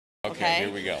Okay,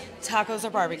 here we go. Tacos or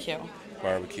barbecue?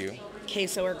 Barbecue.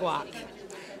 Queso or guac?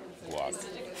 Guac.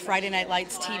 Friday Night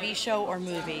Lights TV show or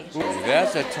movie? Ooh,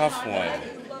 that's a tough one.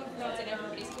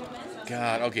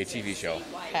 God, okay, TV show.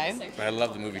 Okay. But I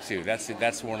love the movie too.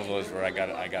 That's one of those where I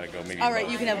gotta go. Maybe. All right,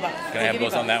 both. you can have both. Can I have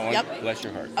both on that one? Yep. Bless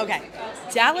your heart. Okay.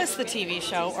 Dallas the TV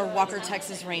show or Walker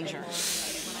Texas Ranger?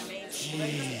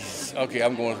 Jeez. Okay,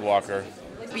 I'm going with Walker.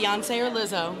 Beyonce or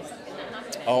Lizzo?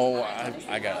 Oh,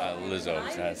 I got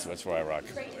Lizzo. That's where I rock.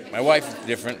 My wife is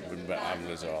different, but I'm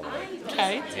Lizzo all the way.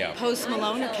 Okay. Yeah. Post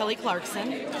Malone or Kelly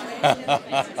Clarkson?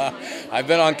 I've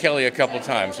been on Kelly a couple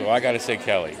times, so I got to say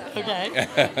Kelly.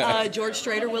 Okay. George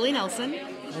Strait or Willie Nelson?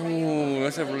 Ooh,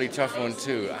 that's a really tough one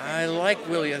too. I like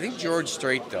Willie. I think George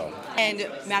Strait though. And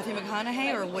Matthew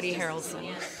McConaughey or Woody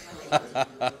Harrelson?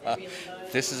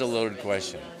 This is a loaded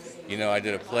question. You know, I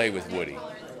did a play with Woody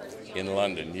in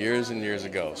London years and years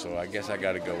ago, so I guess I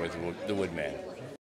got to go with the Woodman.